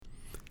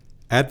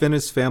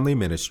Adventist Family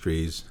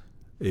Ministries,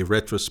 a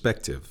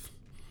retrospective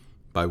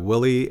by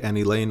Willie and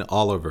Elaine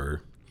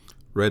Oliver,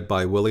 read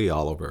by Willie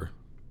Oliver.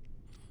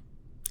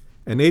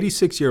 An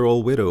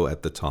 86-year-old widow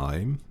at the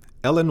time,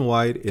 Ellen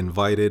White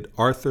invited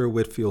Arthur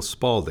Whitfield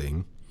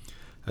Spaulding,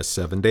 a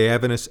Seventh-day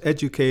Adventist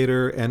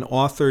educator and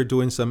author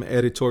doing some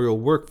editorial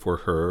work for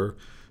her,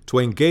 to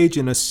engage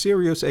in a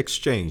serious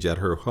exchange at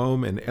her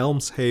home in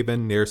Elms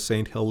Haven near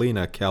St.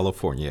 Helena,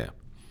 California.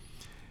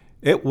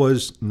 It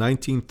was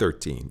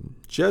 1913,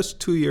 just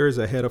 2 years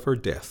ahead of her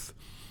death,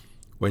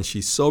 when she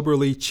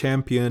soberly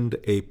championed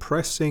a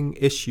pressing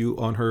issue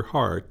on her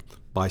heart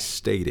by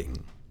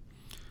stating,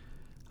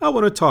 "I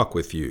want to talk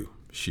with you,"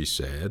 she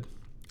said,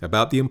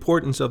 "about the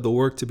importance of the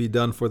work to be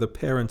done for the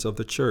parents of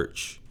the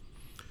church."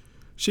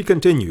 She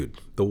continued,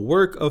 "The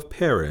work of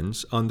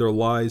parents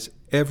underlies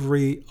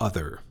every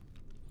other."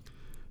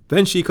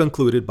 Then she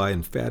concluded by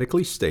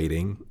emphatically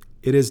stating,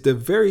 "It is the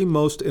very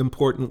most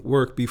important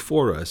work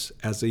before us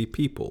as a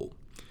people,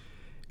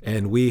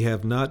 and we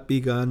have not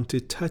begun to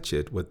touch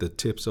it with the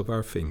tips of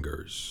our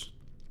fingers."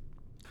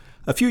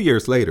 A few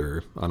years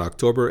later, on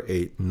October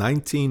 8,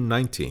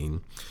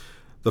 1919,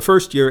 the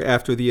first year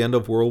after the end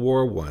of World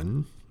War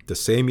I, the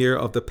same year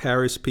of the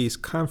Paris Peace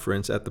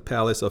Conference at the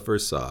Palace of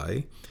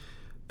Versailles,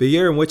 the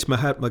year in which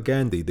Mahatma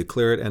Gandhi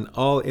declared an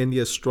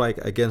all-India strike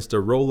against the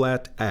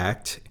Rowlatt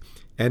Act,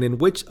 and in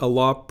which a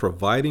law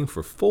providing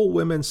for full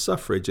women's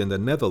suffrage in the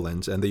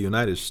Netherlands and the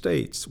United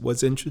States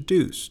was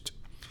introduced.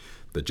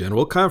 The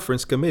General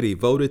Conference Committee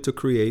voted to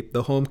create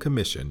the Home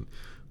Commission,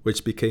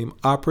 which became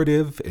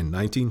operative in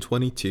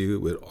 1922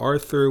 with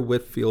Arthur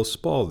Whitfield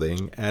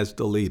Spaulding as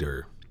the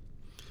leader.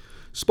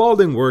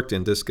 Spaulding worked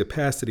in this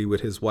capacity with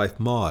his wife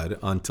Maud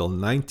until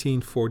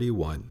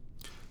 1941.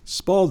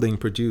 Spaulding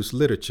produced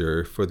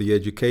literature for the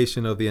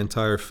education of the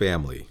entire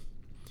family.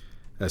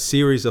 A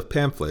series of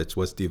pamphlets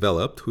was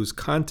developed whose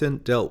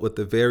content dealt with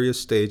the various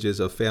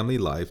stages of family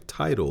life,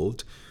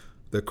 titled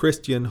the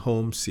Christian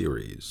Home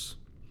Series.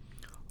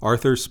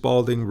 Arthur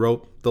Spaulding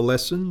wrote the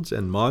lessons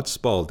and Maud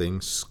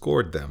Spaulding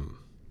scored them.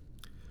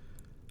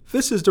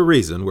 This is the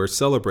reason we're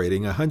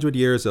celebrating 100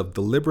 years of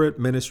deliberate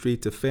ministry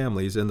to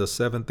families in the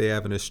Seventh-day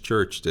Adventist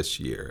Church this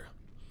year.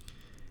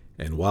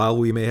 And while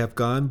we may have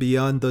gone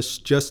beyond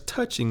just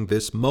touching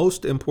this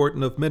most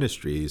important of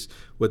ministries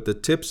with the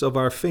tips of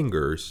our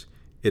fingers,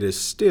 it is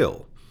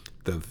still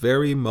the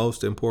very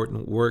most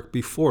important work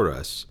before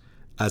us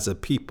as a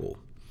people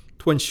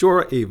to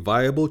ensure a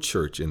viable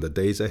church in the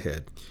days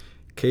ahead,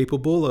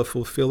 capable of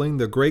fulfilling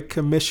the great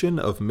commission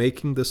of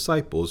making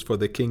disciples for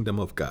the kingdom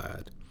of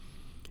God.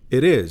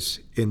 It is,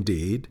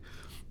 indeed,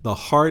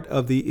 the heart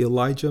of the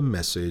Elijah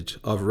message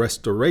of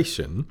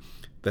restoration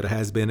that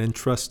has been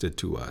entrusted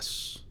to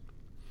us.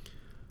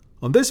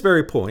 On this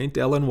very point,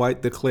 Ellen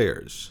White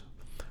declares,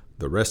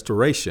 "The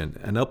restoration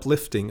and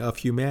uplifting of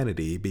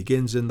humanity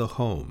begins in the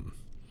home.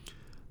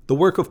 The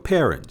work of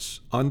parents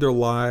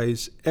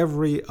underlies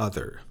every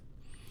other.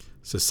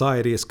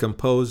 Society is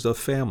composed of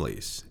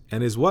families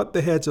and is what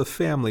the heads of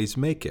families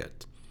make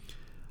it.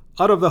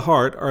 Out of the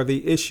heart are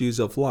the issues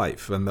of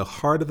life, and the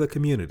heart of the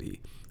community,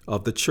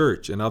 of the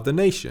church, and of the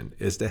nation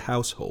is the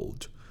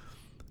household.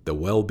 The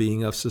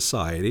well-being of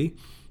society,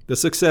 the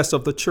success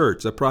of the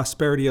church, the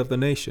prosperity of the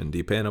nation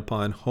depend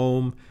upon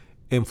home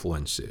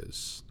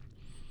influences."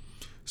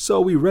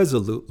 So we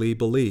resolutely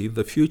believe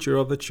the future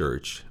of the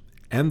church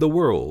and the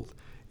world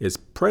is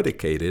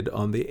predicated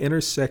on the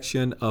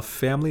intersection of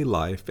family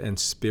life and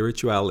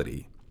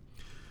spirituality.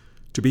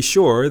 To be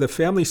sure, the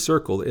family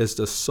circle is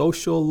the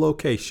social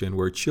location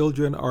where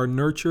children are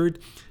nurtured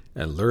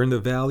and learn the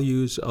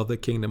values of the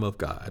kingdom of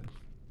God.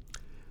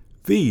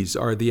 These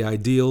are the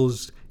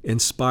ideals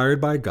inspired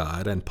by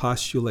God and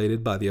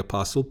postulated by the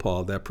Apostle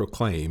Paul that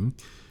proclaim,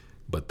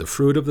 "But the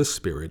fruit of the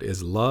Spirit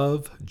is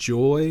love,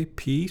 joy,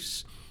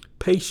 peace,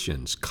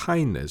 patience,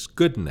 kindness,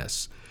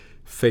 goodness,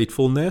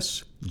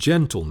 faithfulness,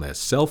 gentleness,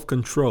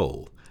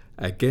 self-control.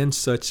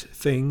 Against such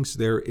things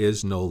there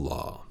is no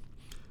law."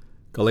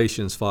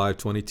 Galatians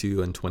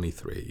 5:22 and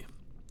 23.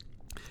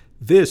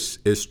 This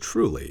is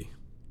truly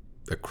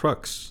the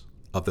crux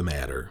of the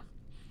matter.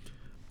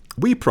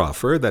 We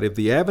proffer that if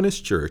the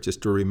Adventist Church is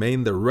to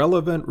remain the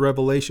relevant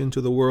revelation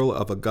to the world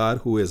of a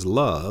God who is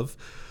love,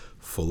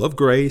 full of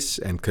grace,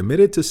 and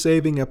committed to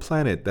saving a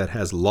planet that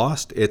has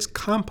lost its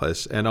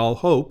compass and all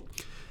hope,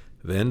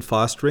 then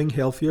fostering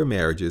healthier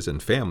marriages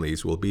and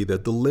families will be the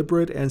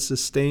deliberate and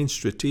sustained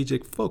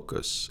strategic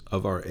focus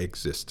of our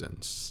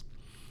existence.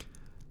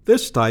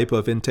 This type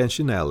of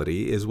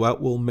intentionality is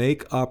what will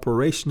make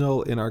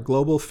operational in our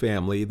global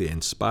family the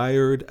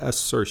inspired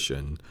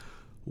assertion,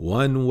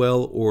 "One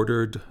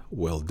well-ordered,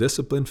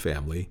 well-disciplined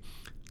family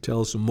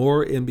tells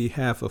more in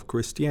behalf of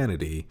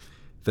Christianity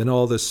than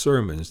all the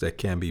sermons that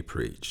can be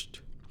preached."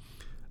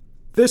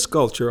 This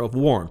culture of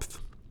warmth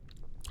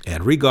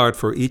and regard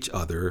for each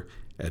other,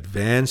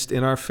 advanced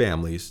in our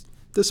families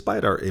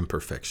despite our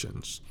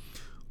imperfections,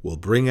 will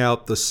bring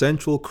out the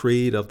central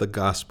creed of the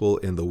gospel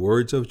in the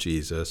words of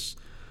Jesus,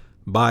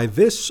 "By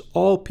this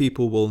all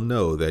people will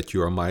know that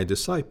you are my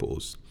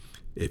disciples,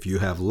 if you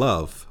have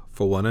love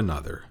for one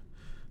another."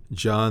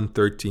 John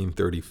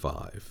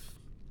 13:35.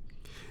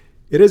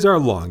 It is our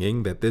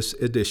longing that this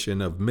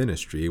edition of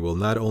Ministry will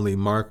not only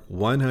mark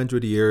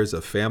 100 years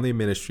of family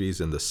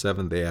ministries in the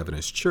Seventh-day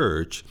Adventist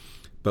Church,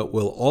 but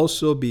will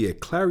also be a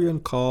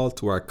clarion call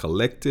to our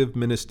collective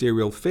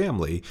ministerial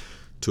family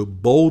to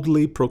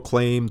boldly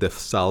proclaim the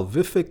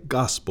salvific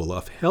gospel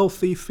of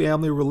healthy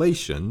family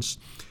relations,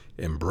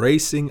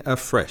 embracing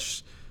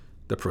afresh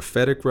the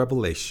prophetic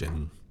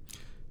revelation.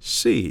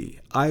 See,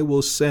 I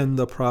will send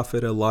the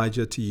prophet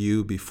Elijah to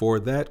you before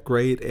that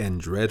great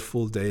and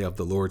dreadful day of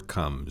the Lord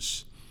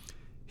comes.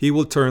 He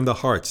will turn the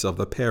hearts of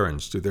the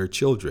parents to their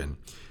children,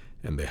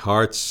 and the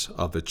hearts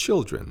of the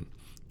children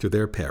to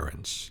their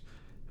parents.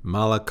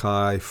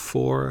 Malachi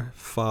 4,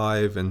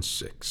 5, and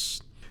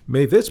 6.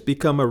 May this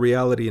become a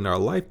reality in our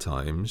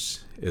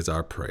lifetimes, is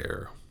our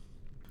prayer.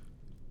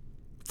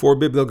 For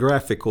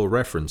bibliographical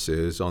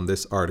references on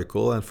this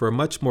article and for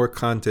much more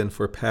content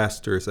for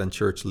pastors and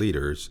church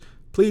leaders,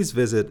 please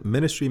visit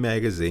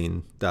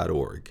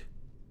ministrymagazine.org.